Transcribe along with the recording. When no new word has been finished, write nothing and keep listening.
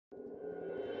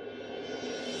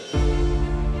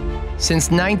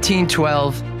Since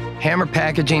 1912, Hammer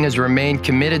Packaging has remained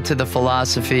committed to the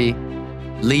philosophy,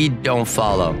 lead, don't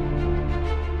follow.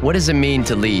 What does it mean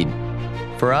to lead?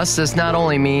 For us, this not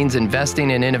only means investing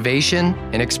in innovation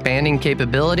and expanding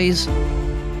capabilities,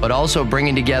 but also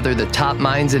bringing together the top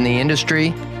minds in the industry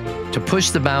to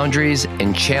push the boundaries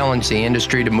and challenge the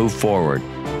industry to move forward.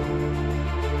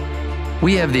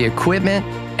 We have the equipment,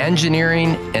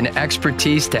 engineering, and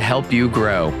expertise to help you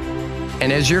grow.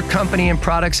 And as your company and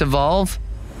products evolve,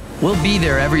 we'll be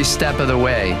there every step of the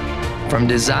way, from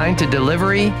design to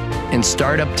delivery and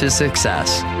startup to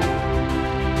success.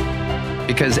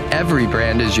 Because every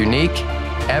brand is unique,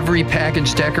 every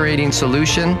package decorating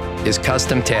solution is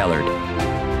custom tailored.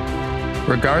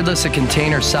 Regardless of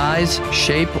container size,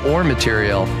 shape, or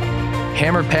material,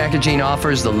 Hammer Packaging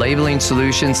offers the labeling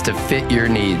solutions to fit your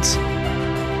needs.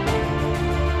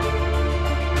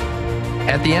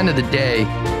 At the end of the day,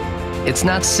 it's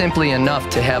not simply enough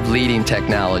to have leading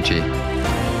technology.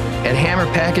 At Hammer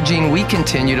Packaging, we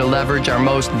continue to leverage our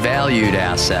most valued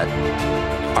asset,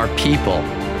 our people,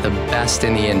 the best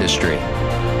in the industry.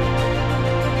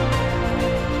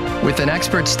 With an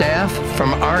expert staff,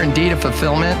 from R&D to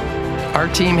fulfillment, our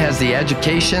team has the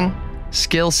education,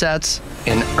 skill sets,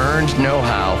 and earned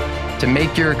know-how to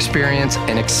make your experience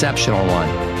an exceptional one.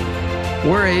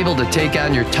 We're able to take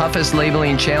on your toughest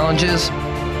labeling challenges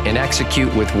and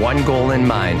execute with one goal in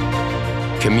mind: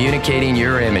 communicating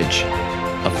your image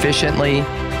efficiently,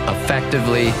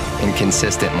 effectively, and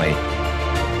consistently.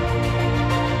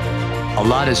 A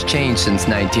lot has changed since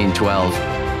 1912,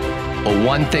 but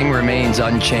one thing remains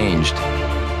unchanged,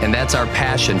 and that's our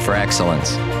passion for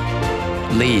excellence.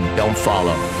 Lead, don't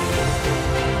follow.